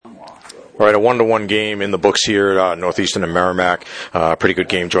All right, a 1-1 game in the books here at Northeastern and Merrimack. Pretty good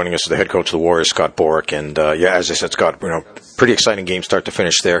game. Joining us is the head coach of the Warriors, Scott Borick. And as I said, Scott, pretty exciting game start to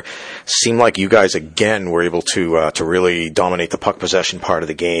finish there. Seemed like you guys again were able to really dominate the puck possession part of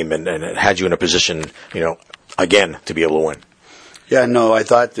the game, and it had you in a position, again to be able to win. Yeah, no, I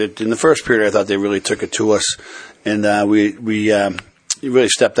thought that in the first period, I thought they really took it to us, and we really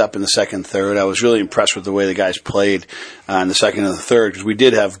stepped up in the second and third. I was really impressed with the way the guys played in the second and the third, because we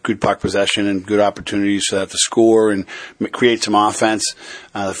did have good puck possession and good opportunities to score and create some offense.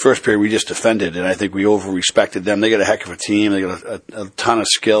 The first period, we just defended, and I think we over-respected them. They got a heck of a team. They got a ton of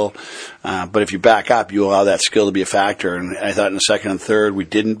skill. But if you back up, you allow that skill to be a factor. And I thought in the second and third, we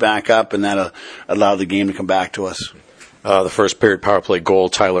didn't back up, and that allowed the game to come back to us. The first period power play goal,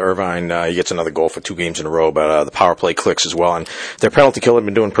 Tyler Irvine, he gets another goal for 2 games in a row, but the power play clicks as well. And their penalty kill had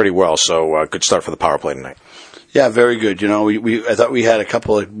been doing pretty well, so good start for the power play tonight. Yeah, very good. I thought we had a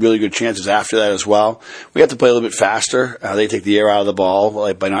couple of really good chances after that as well. We have to play a little bit faster. They take the air out of the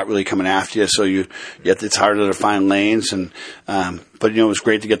ball by not really coming after you, so it's harder to find lanes. But it was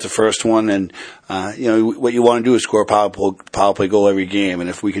great to get the first one. And what you want to do is score a power play goal every game, and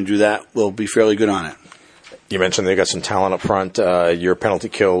if we can do that, we'll be fairly good on it. You mentioned they got some talent up front. Your penalty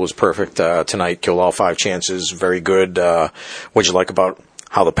kill was perfect tonight. Killed all 5 chances. Very good. What'd you like about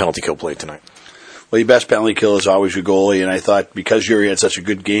how the penalty kill played tonight? Well, your best penalty kill is always your goalie, and I thought because Yuri had such a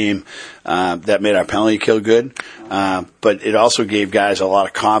good game, that made our penalty kill good. But it also gave guys a lot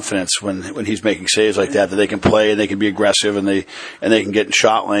of confidence when he's making saves like that they can play and they can be aggressive and they can get in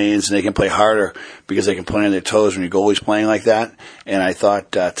shot lanes and they can play harder because they can play on their toes when your goalie's playing like that. And I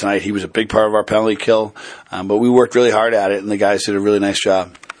thought tonight he was a big part of our penalty kill, but we worked really hard at it, and the guys did a really nice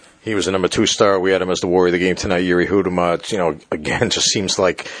job. He was the number 2 star. We had him as the Warrior of the game tonight, Yuri Huduma. Again, just seems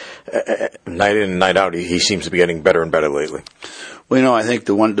like night in and night out, he seems to be getting better and better lately. Well, I think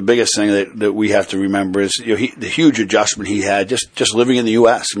the biggest thing that we have to remember is the huge adjustment he had just living in the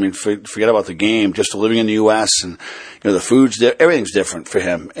U.S. I mean, forget about the game, just living in the U.S. and the food's everything's different for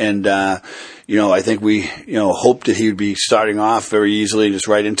him. And I think we hoped that he would be starting off very easily, just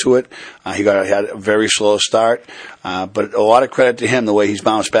right into it. He had a very slow start, but a lot of credit to him the way he's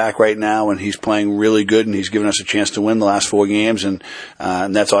bounced back right now, and he's playing really good, and he's given us a chance to win the last 4 games, and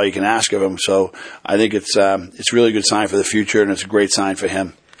that's all you can ask of him. So I think it's a really good sign for the future, and it's a great sign for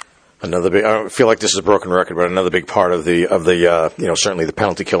him. Another big. I feel like this is a broken record, but another big part of the certainly the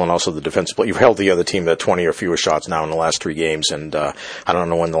penalty kill and also the defensive play. You've held the other team to 20 or fewer shots now in the last 3 games, and I don't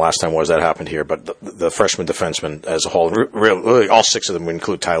know when the last time was that happened here, but the freshman defensemen as a whole, really all 6 of them would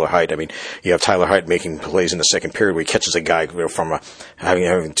include Tyler Height. I mean, you have Tyler Height making plays in the second period where he catches a guy from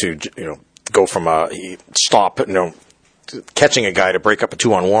having to go from a stop, catching a guy to break up a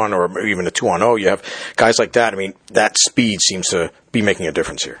 2-on-1 or even a 2-on-0. You have guys like that. I mean, that speed seems to be making a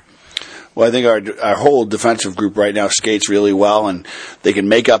difference here. Well, I think our whole defensive group right now skates really well, and they can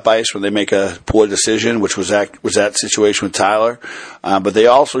make up ice when they make a poor decision, which was that situation with Tyler. But they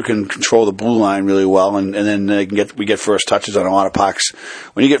also can control the blue line really well, and then we get first touches on a lot of pucks.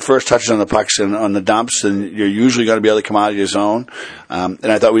 When you get first touches on the pucks and on the dumps, then you're usually going to be able to come out of your zone. And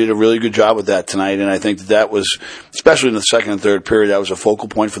I thought we did a really good job with that tonight, and I think that was, especially in the second and third period, that was a focal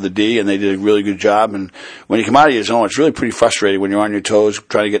point for the D, and they did a really good job. And when you come out of your zone, it's really pretty frustrating when you're on your toes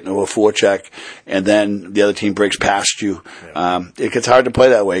trying to get into a forecheck, and then the other team breaks past you. It gets hard to play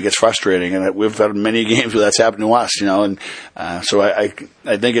that way. It gets frustrating, and we've had many games where that's happened to us, And so I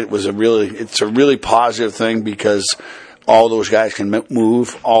think it's a really positive thing because all those guys can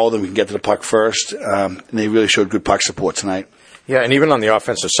move, all of them can get to the puck first, and they really showed good puck support tonight. Yeah, and even on the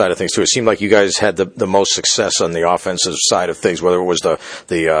offensive side of things too, it seemed like you guys had the most success on the offensive side of things, whether it was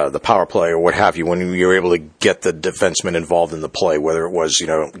the power play or what have you, when you were able to get the defensemen involved in the play, whether it was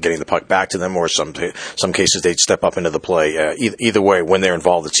getting the puck back to them or some cases they'd step up into the play. Either way, when they're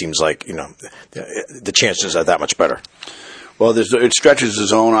involved, it seems like the chances are that much better. Well, it stretches the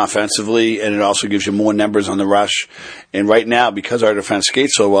zone offensively, and it also gives you more numbers on the rush. And right now, because our defense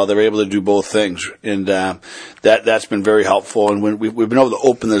skates so well, they're able to do both things, and that's been very helpful. And when we've been able to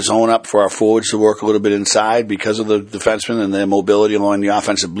open the zone up for our forwards to work a little bit inside because of the defensemen and their mobility along the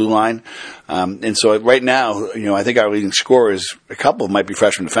offensive blue line. And so right now, I think our leading scorer is a couple might be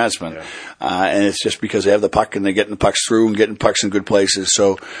freshman defensemen, and it's just because they have the puck and they're getting the pucks through and getting pucks in good places.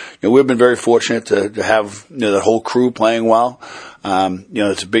 So we've been very fortunate to have the whole crew playing well.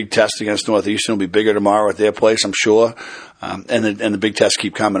 It's a big test against Northeastern. It'll be bigger tomorrow at their place, I'm sure. And the big tests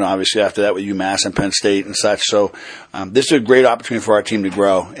keep coming, obviously, after that with UMass and Penn State and such. So this is a great opportunity for our team to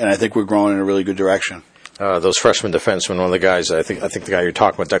grow, and I think we're growing in a really good direction. those freshman defensemen. One of the guys, I think the guy you're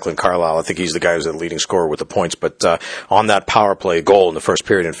talking about, Declan Carlisle, I think he's the guy who's the leading scorer with the points. But on that power play goal in the first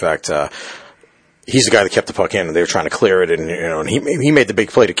period, in fact, he's the guy that kept the puck in, and they were trying to clear it, and he made the big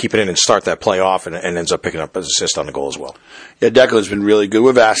play to keep it in and start that play off, and ends up picking up an assist on the goal as well. Yeah, Declan's been really good.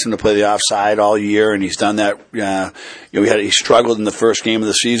 We've asked him to play the offside all year, and he's done that. He struggled in the first game of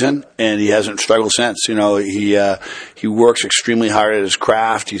the season, and he hasn't struggled since. He works extremely hard at his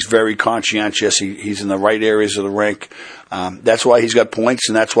craft. He's very conscientious. He's in the right areas of the rink. That's why he's got points,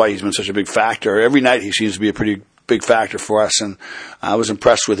 and that's why he's been such a big factor. Every night he seems to be a pretty big factor for us, and I was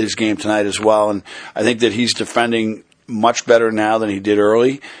impressed with his game tonight as well. And I think that he's defending much better now than he did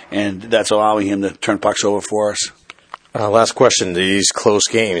early, and that's allowing him to turn pucks over for us. Last question: these close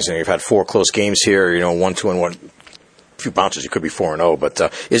games, and you've had 4 close games here. 1-2 and 1. Few bounces, you could be 4-0, but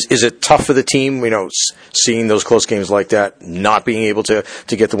is it tough for the team? Seeing those close games like that, not being able to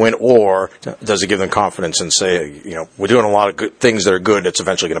get the win, or does it give them confidence and say, we're doing a lot of good things that are good? It's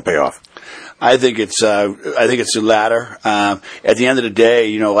eventually going to pay off. I think it's the latter. At the end of the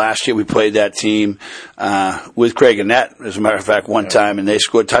day, last year we played that team with Craig and net, as a matter of fact, one time, and they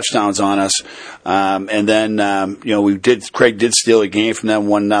scored touchdowns on us. And then Craig did steal a game from them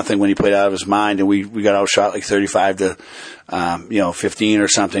 1-0 when he played out of his mind, and we got outshot like 35 to 15 or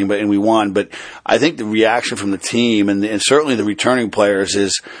something, and we won. But I think the reaction from the team and certainly the returning players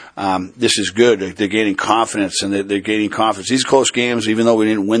is this is good. They're gaining confidence, and they're gaining confidence. These close games, even though we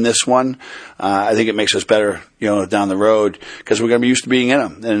didn't win this one, I think it makes us better, down the road, because we're going to be used to being in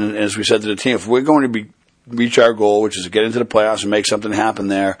them. And as we said to the team, if we're going to reach our goal, which is to get into the playoffs and make something happen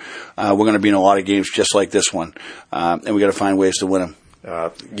there, we're going to be in a lot of games just like this one, and we got to find ways to win them.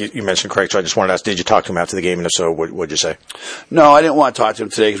 You mentioned Craig, so I just wanted to ask, did you talk to him after the game, and if so, what did you say? No, I didn't want to talk to him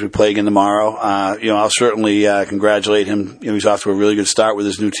today because we play again tomorrow. I'll certainly congratulate him. He's off to a really good start with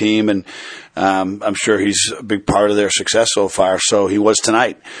his new team, and I'm sure he's a big part of their success so far. So he was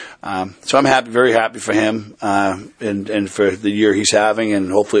tonight. So I'm happy, very happy for him, and for the year he's having,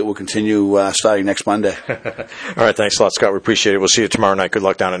 and hopefully it will continue starting next Monday. All right, thanks a lot, Scott. We appreciate it. We'll see you tomorrow night. Good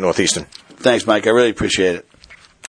luck down at Northeastern. Thanks, Mike. I really appreciate it.